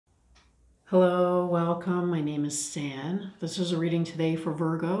Hello, welcome. My name is San. This is a reading today for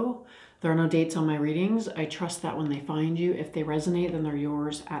Virgo. There are no dates on my readings. I trust that when they find you, if they resonate, then they're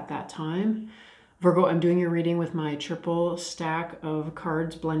yours at that time. Virgo, I'm doing your reading with my triple stack of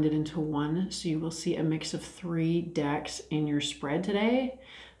cards blended into one. So you will see a mix of 3 decks in your spread today.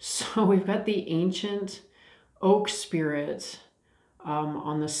 So we've got the Ancient Oak Spirit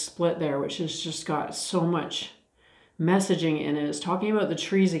on the split there, which has just got so much messaging in it. It's talking about the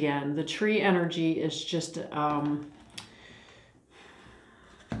trees again. The tree energy is just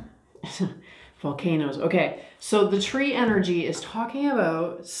volcanoes. Okay, so the tree energy is talking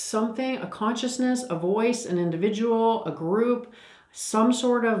about something, a consciousness, a voice, an individual, a group, some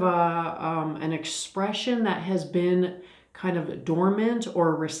sort of an expression that has been kind of dormant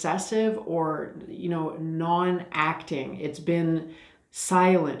or recessive or, non-acting. It's been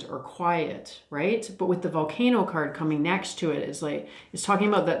silent or quiet, right? But with the volcano card coming next to it, it's talking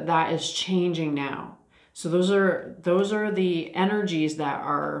about that is changing now. So those are the energies that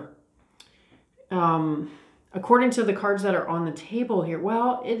are according to the cards that are on the table here.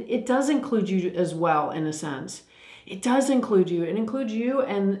 Well, it does include you as well, in a sense. It does include you. It includes you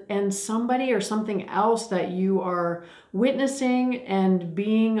and somebody or something else that you are witnessing and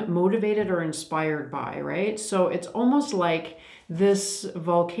being motivated or inspired by, right? So it's almost like this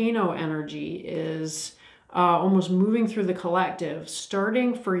volcano energy is almost moving through the collective,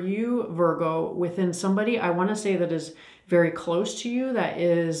 starting for you, Virgo, within somebody, I want to say, that is very close to you, that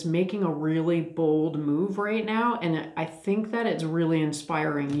is making a really bold move right now. And I think that it's really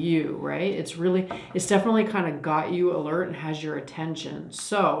inspiring you, right? It's definitely kind of got you alert and has your attention.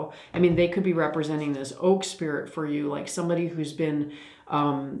 So, I mean, they could be representing this oak spirit for you, like somebody who's been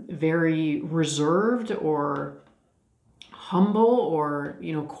very reserved or humble or,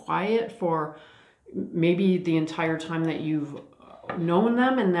 quiet for maybe the entire time that you've known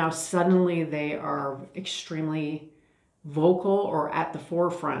them. And now suddenly they are extremely vocal or at the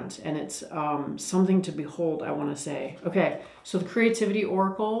forefront, and it's something to behold, I want to say. Okay, so the creativity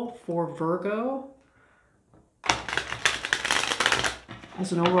oracle for Virgo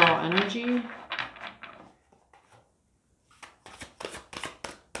as an overall energy.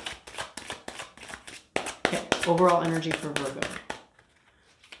 Okay, overall energy for Virgo.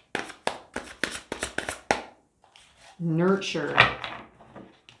 Nurture.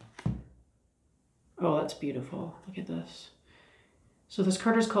 Oh, that's beautiful. Look at this. So this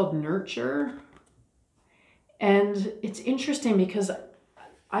card is called Nurture. And it's interesting because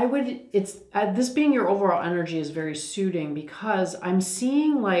this being your overall energy is very suiting, because I'm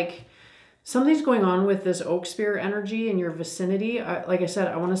seeing like something's going on with this oak spirit energy in your vicinity. Like I said,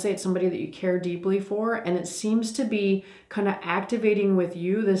 I want to say it's somebody that you care deeply for, and it seems to be kind of activating with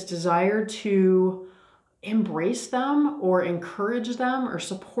you this desire to embrace them or encourage them or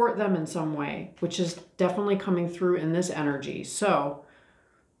support them in some way, which is definitely coming through in this energy. So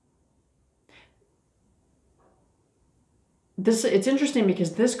it's interesting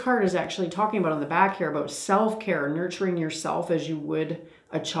because this card is actually talking about on the back here about self-care, nurturing yourself as you would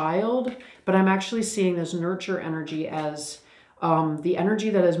a child. But I'm actually seeing this nurture energy as the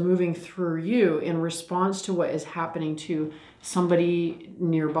energy that is moving through you in response to what is happening to somebody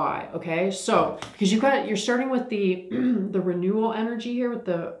nearby. Okay, so because you're starting with the the renewal energy here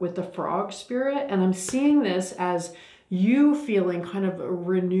with the frog spirit, and I'm seeing this as you feeling kind of a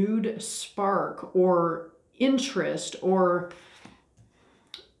renewed spark or interest, or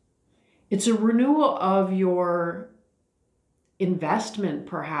it's a renewal of your investment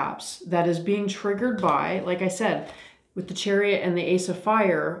perhaps that is being triggered by, like I said, with the Chariot and the Ace of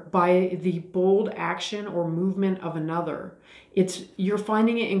Fire, by the bold action or movement of another. You're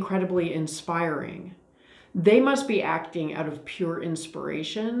finding it incredibly inspiring. They must be acting out of pure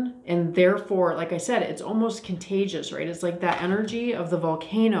inspiration, and therefore, like I said, it's almost contagious, right? It's like that energy of the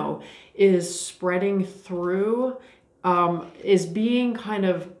volcano is spreading through, is being kind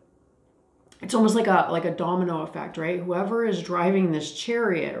of, it's almost like a domino effect, right? Whoever is driving this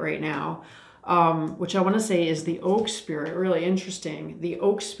chariot right now, which I want to say is the oak spirit. Really interesting. The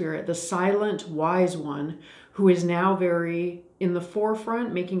oak spirit, the silent, wise one, who is now very in the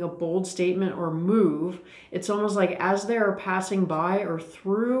forefront, making a bold statement or move. It's almost like as they're passing by or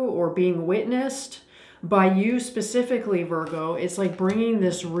through or being witnessed by you specifically, Virgo, it's like bringing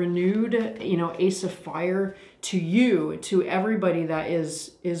this renewed, Ace of Fire to you, to everybody that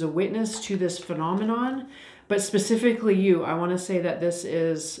is a witness to this phenomenon. But specifically you, I want to say that this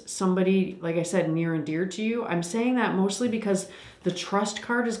is somebody, like I said, near and dear to you. I'm saying that mostly because the Trust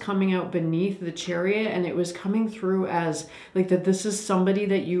card is coming out beneath the Chariot, and it was coming through as like that this is somebody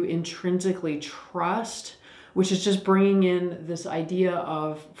that you intrinsically trust, which is just bringing in this idea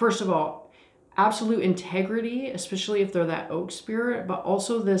of, first of all, absolute integrity, especially if they're that oak spirit, but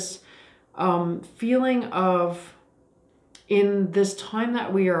also this feeling of, in this time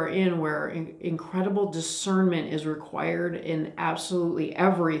that we are in, where incredible discernment is required in absolutely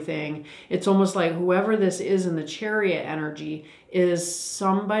everything, it's almost like whoever this is in the Chariot energy is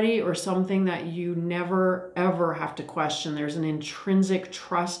somebody or something that you never ever have to question. There's an intrinsic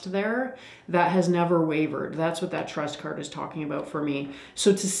trust there that has never wavered. That's what that trust card is talking about for me.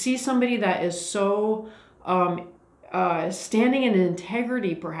 So to see somebody that is so standing in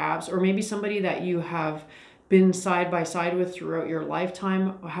integrity, perhaps, or maybe somebody that you have been side by side with throughout your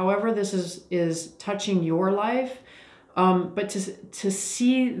lifetime, however this is touching your life, but to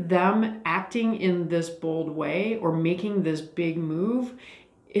see them acting in this bold way or making this big move,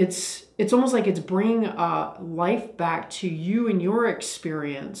 it's almost like it's bringing life back to you and your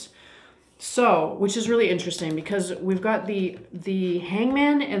experience. So, which is really interesting, because we've got the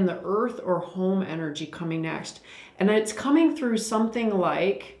Hangman and the Earth or home energy coming next, and it's coming through something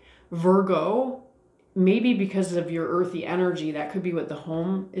like Virgo. Maybe because of your earthy energy, that could be what the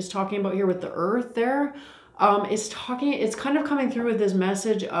home is talking about here with the earth there. It's kind of coming through with this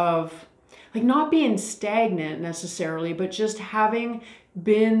message of like not being stagnant necessarily, but just having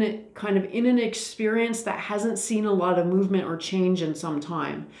been kind of in an experience that hasn't seen a lot of movement or change in some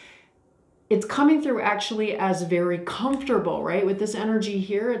time. It's coming through actually as very comfortable, right? With this energy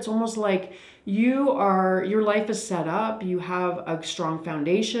here, it's almost like your life is set up. You have a strong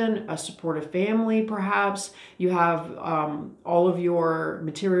foundation, a supportive family, perhaps. You have all of your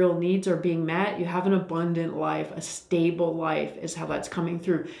material needs are being met. You have an abundant life, a stable life is how that's coming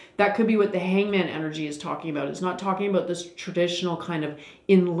through. That could be what the Hangman energy is talking about. It's not talking about this traditional kind of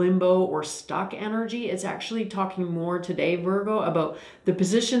in limbo or stuck energy. It's actually talking more today, Virgo, about the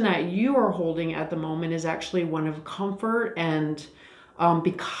position that you are holding at the moment is actually one of comfort, and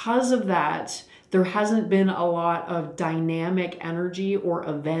because of that, there hasn't been a lot of dynamic energy or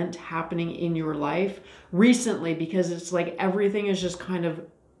event happening in your life recently, because it's like everything is just kind of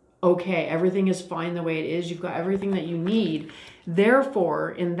okay. Everything is fine the way it is. You've got everything that you need. Therefore,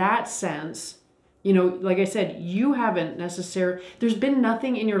 in that sense, you know, like I said, you haven't necessarily, there's been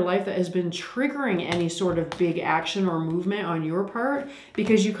nothing in your life that has been triggering any sort of big action or movement on your part,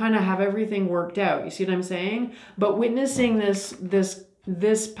 because you kind of have everything worked out. You see what I'm saying? But witnessing this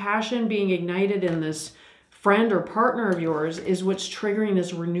passion being ignited in this friend or partner of yours is what's triggering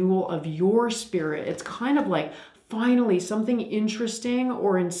this renewal of your spirit. It's kind of like finally something interesting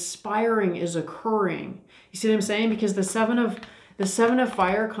or inspiring is occurring. You see what I'm saying? Because the seven of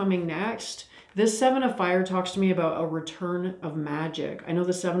fire coming next, this Seven of Fire talks to me about a return of magic. I know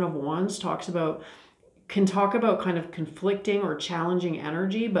the Seven of Wands can talk about kind of conflicting or challenging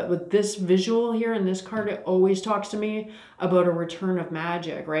energy, but with this visual here in this card, it always talks to me about a return of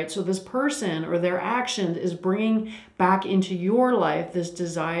magic, right? So this person or their action is bringing back into your life this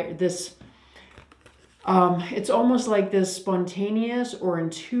desire, it's almost like this spontaneous or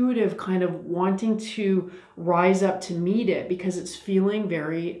intuitive kind of wanting to rise up to meet it, because it's feeling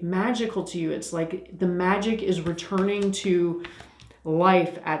very magical to you. It's like the magic is returning to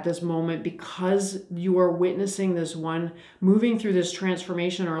life at this moment, because you are witnessing this one moving through this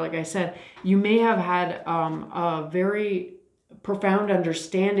transformation. Or like I said, you may have had a very profound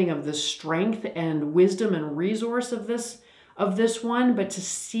understanding of the strength and wisdom and resource of this one, but to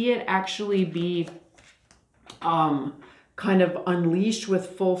see it actually be kind of unleashed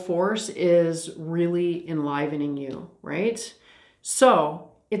with full force is really enlivening you, right?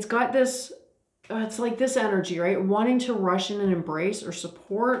 So it's got this, it's like this energy, right? Wanting to rush in and embrace or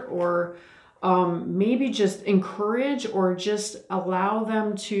support, or maybe just encourage, or just allow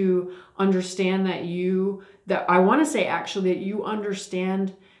them to understand that I want to say actually that you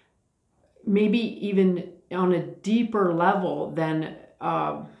understand, maybe even on a deeper level than,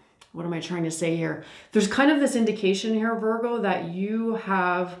 what am I trying to say here? There's kind of this indication here, Virgo, that you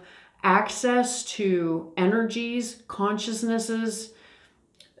have access to energies, consciousnesses,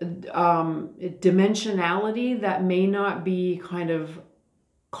 dimensionality that may not be kind of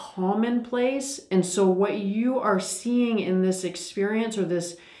commonplace. And so what you are seeing in this experience, or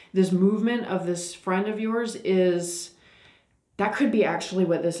this movement of this friend of yours, is that could be actually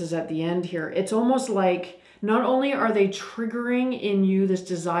what this is at the end here. It's almost like not only are they triggering in you this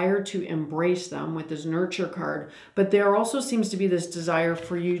desire to embrace them with this nurture card, but there also seems to be this desire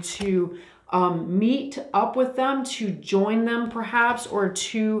for you to meet up with them, to join them perhaps, or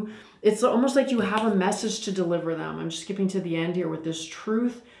to, it's almost like you have a message to deliver them. I'm just skipping to the end here with this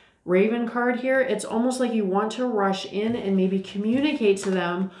Truth Raven card here. It's almost like you want to rush in and maybe communicate to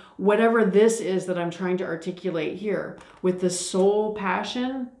them whatever this is that I'm trying to articulate here with the soul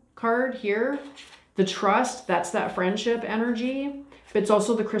passion card here. The trust, that's that friendship energy. But it's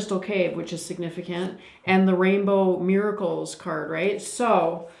also the crystal cave, which is significant. And the rainbow miracles card, right?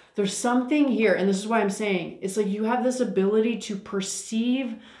 So there's something here. And this is why I'm saying, it's like you have this ability to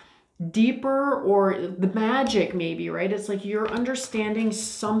perceive deeper, or the magic maybe, right? It's like you're understanding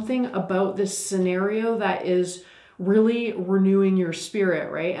something about this scenario that is really renewing your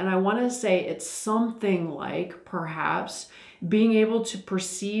spirit, right? And I want to say it's something like perhaps being able to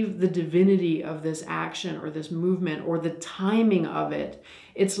perceive the divinity of this action or this movement or the timing of it.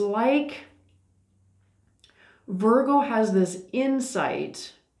 It's like Virgo has this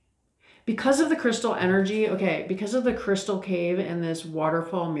insight because of the crystal energy. Okay, because of the crystal cave and this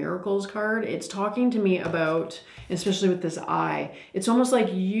waterfall miracles card, it's talking to me about, especially with this eye, it's almost like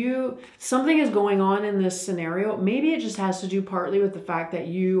something is going on in this scenario. Maybe it just has to do partly with the fact that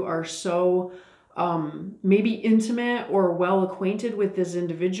you are so maybe intimate or well acquainted with this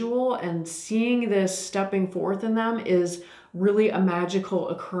individual, and seeing this stepping forth in them is really a magical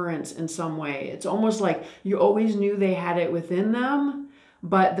occurrence in some way. It's almost like you always knew they had it within them,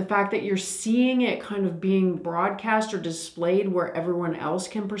 but the fact that you're seeing it kind of being broadcast or displayed where everyone else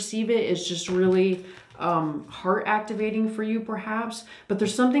can perceive it is just really heart activating for you perhaps. But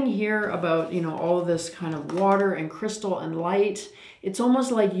there's something here about, you know, all of this kind of water and crystal and light. It's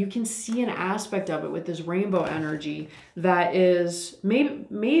almost like you can see an aspect of it with this rainbow energy that is,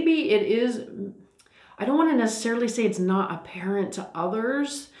 maybe it is, I don't want to necessarily say it's not apparent to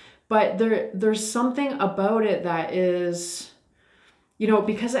others, but there's something about it that is, you know,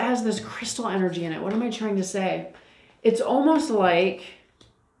 because it has this crystal energy in it. What am I trying to say? It's almost like,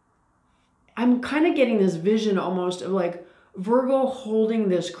 I'm kind of getting this vision almost of like Virgo holding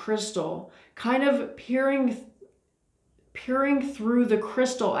this crystal, kind of peering through the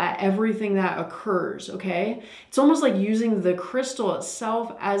crystal at everything that occurs, okay? It's almost like using the crystal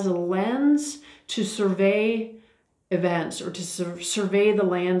itself as a lens to survey events or to survey the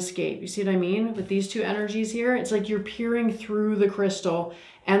landscape. You see what I mean? With these two energies here, it's like you're peering through the crystal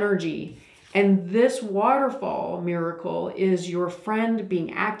energy. And this waterfall miracle is your friend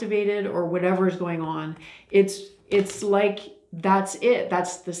being activated or whatever is going on. It's like that's it.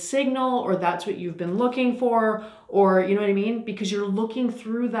 That's the signal, or that's what you've been looking for, or you know what I mean? Because you're looking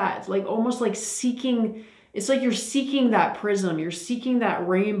through that. It's like almost like seeking, it's like you're seeking that prism, you're seeking that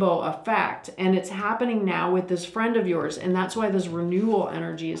rainbow effect, and it's happening now with this friend of yours, and that's why this renewal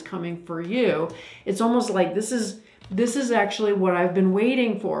energy is coming for you. It's almost like this is actually what I've been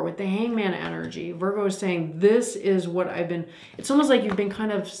waiting for with the hangman energy. Virgo is saying, this is what I've been, it's almost like you've been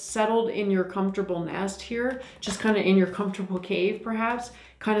kind of settled in your comfortable nest here, just kind of in your comfortable cave perhaps,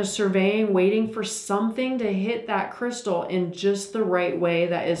 kind of surveying, waiting for something to hit that crystal in just the right way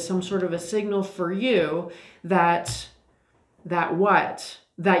that is some sort of a signal for you that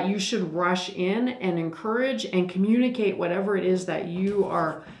you should rush in and encourage and communicate whatever it is that you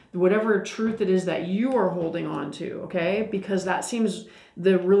are, whatever truth it is that you are holding on to, okay? Because that seems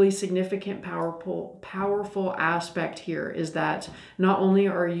the really significant, powerful aspect here is that not only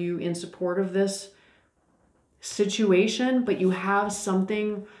are you in support of this situation, but you have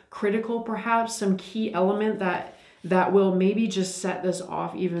something critical, perhaps some key element that will maybe just set this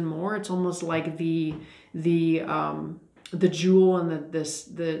off even more. It's almost like the jewel and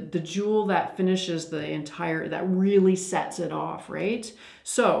the jewel that finishes the entire, that really sets it off, right?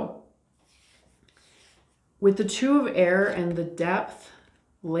 So with the Two of Air and the Depth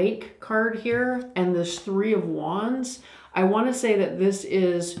Lake card here and this Three of Wands, I want to say that this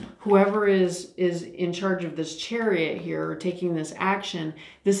is whoever is in charge of this Chariot here, or taking this action,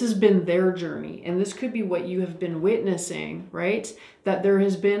 this has been their journey. And this could be what you have been witnessing, right? That there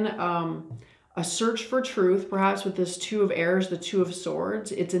has been a search for truth, perhaps with this Two of Airs, the Two of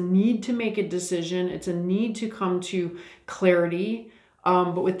Swords. It's a need to make a decision. It's a need to come to clarity.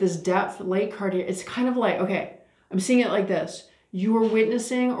 But with this Depth Lake card here, it's kind of like, okay, I'm seeing it like this. You are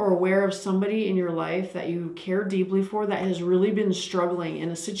witnessing or aware of somebody in your life that you care deeply for that has really been struggling in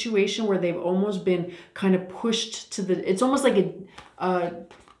a situation where they've almost been kind of pushed to the, it's almost like a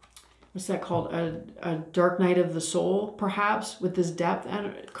what's that called? A dark night of the soul, perhaps, with this Depth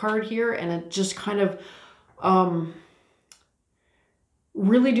card here. And it just kind of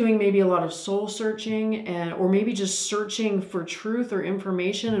really doing maybe a lot of soul searching, or maybe just searching for truth or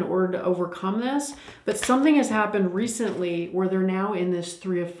information in order to overcome this. But something has happened recently where they're now in this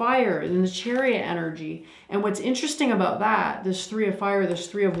Three of Fire, in the Chariot energy. And what's interesting about that, this Three of Fire, this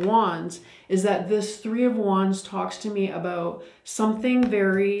Three of Wands, is that this Three of Wands talks to me about something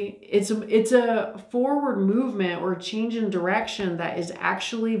very, it's a forward movement or a change in direction that is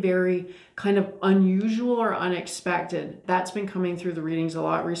actually very kind of unusual or unexpected. That's been coming through the readings a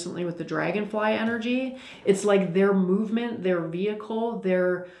lot recently with the dragonfly energy. It's like their movement, their vehicle,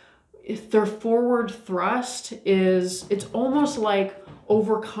 their forward thrust is, it's almost like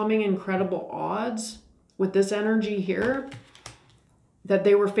overcoming incredible odds with this energy here, that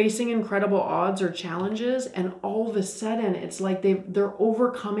they were facing incredible odds or challenges, and all of a sudden it's like they're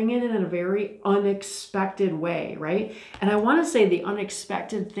overcoming it in a very unexpected way, right? And I want to say the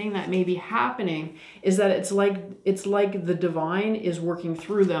unexpected thing that may be happening is that it's like the divine is working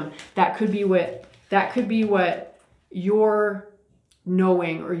through them. That could be what your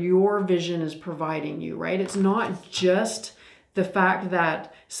knowing or your vision is providing you, right? It's not just the fact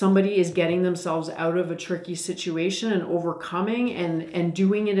that somebody is getting themselves out of a tricky situation and overcoming and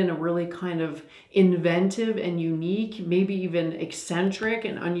doing it in a really kind of inventive and unique, maybe even eccentric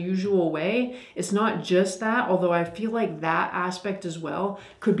and unusual way. It's not just that, although I feel like that aspect as well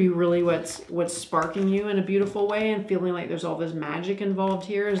could be really what's sparking you in a beautiful way and feeling like there's all this magic involved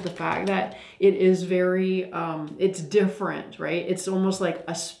here, is the fact that it is very, it's different, right? It's almost like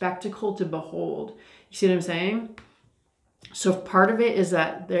a spectacle to behold. You see what I'm saying? So part of it is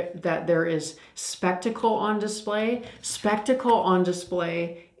that there is spectacle on display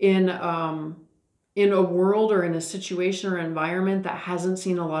in a world or in a situation or environment that hasn't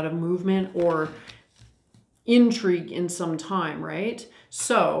seen a lot of movement or intrigue in some time, right?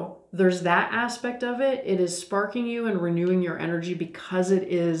 So there's that aspect of it. It is sparking you and renewing your energy because it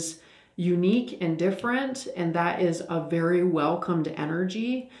is unique and different, and that is a very welcomed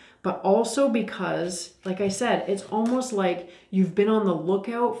energy. But also because, like I said, it's almost like you've been on the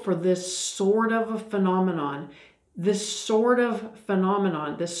lookout for this sort of a phenomenon. This sort of a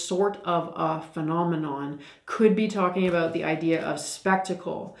phenomenon could be talking about the idea of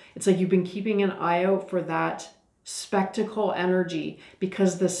spectacle. It's like you've been keeping an eye out for that spectacle energy,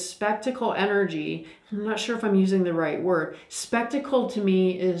 because the spectacle energy, I'm not sure if I'm using the right word. Spectacle to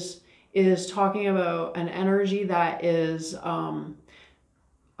me is talking about an energy that is,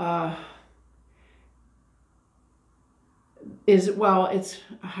 it's,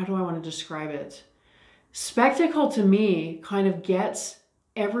 how do I want to describe it? Spectacle to me kind of gets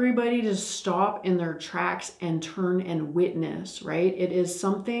everybody to stop in their tracks and turn and witness, right? It is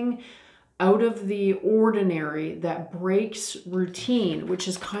something out of the ordinary that breaks routine, which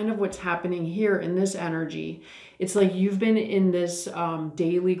is kind of what's happening here in this energy. It's like you've been in this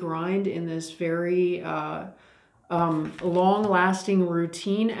daily grind, in this very long-lasting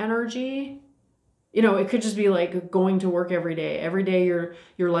routine energy. You know, it could just be like going to work every day. Every day your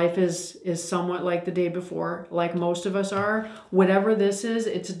life is somewhat like the day before, like most of us are. Whatever this is,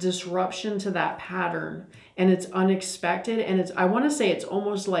 it's a disruption to that pattern, and it's unexpected, and it's, I want to say it's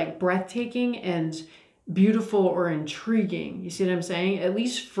almost like breathtaking and beautiful or intriguing. You see what I'm saying? At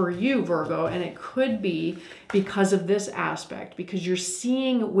least for you, Virgo, and it could be because of this aspect, because you're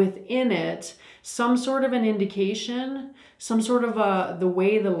seeing within it some sort of an indication, some sort of the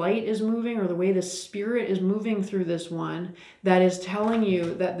way the light is moving or the way the spirit is moving through this one, that is telling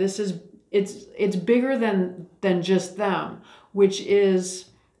you that this is, it's bigger than just them, which is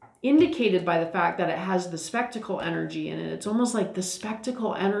indicated by the fact that it has the spectacle energy in it. It's almost like the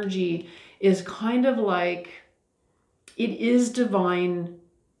spectacle energy is kind of like, it is divine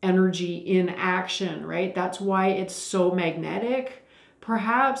energy in action, right? That's why it's so magnetic.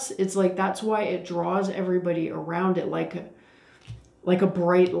 Perhaps it's like, that's why it draws everybody around it like a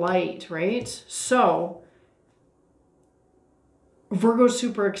bright light, right? So Virgo's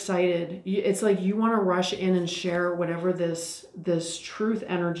super excited. It's like you want to rush in and share whatever this truth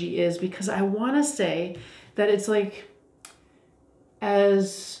energy is, because I want to say that it's like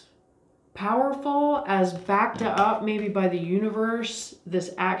as powerful, as backed up maybe by the universe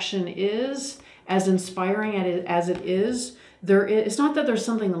this action is, as inspiring as it is, it's not that there's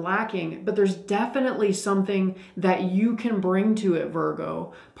something lacking, but there's definitely something that you can bring to it,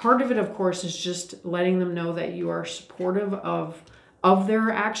 Virgo. Part of it, of course, is just letting them know that you are supportive of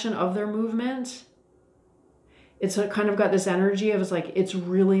their action, of their movement. It's kind of got this energy of, it's like, it's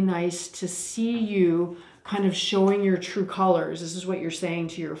really nice to see you kind of showing your true colors. This is what you're saying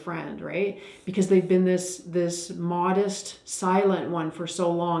to your friend, right? Because they've been this modest, silent one for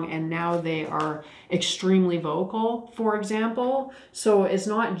so long, and now they are extremely vocal, for example. So it's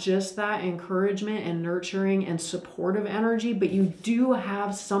not just that encouragement and nurturing and supportive energy, but you do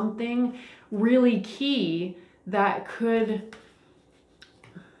have something really key that could,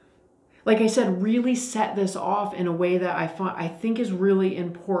 like I said, really set this off in a way that I think is really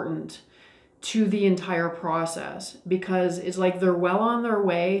important to the entire process, because it's like they're well on their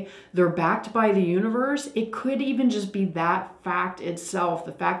way. They're backed by the universe. It could even just be that fact itself,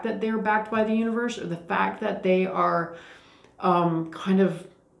 the fact that they're backed by the universe, or the fact that they are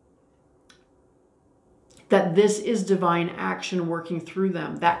that this is divine action working through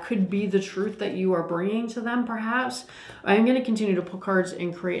them. That could be the truth that you are bringing to them, perhaps. I'm going to continue to pull cards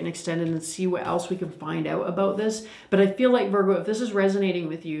and create an extended and see what else we can find out about this. But I feel like, Virgo, if this is resonating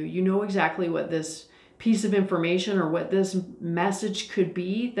with you, you know exactly what this piece of information or what this message could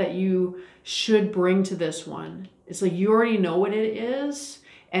be that you should bring to this one. It's like you already know what it is.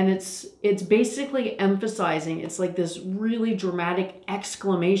 And it's basically emphasizing, it's like this really dramatic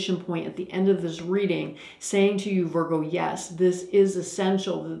exclamation point at the end of this reading, saying to you, Virgo, yes, this is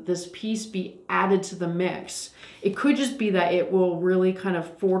essential that this piece be added to the mix. It could just be that it will really kind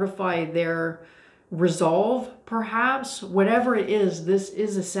of fortify their resolve, perhaps. Whatever it is, this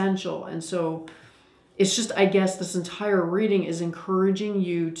is essential. And so it's just, I guess this entire reading is encouraging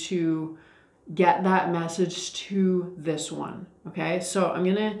you to get that message to this one. Okay, so I'm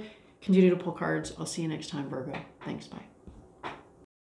going to continue to pull cards. I'll see you next time, Virgo. Thanks, bye.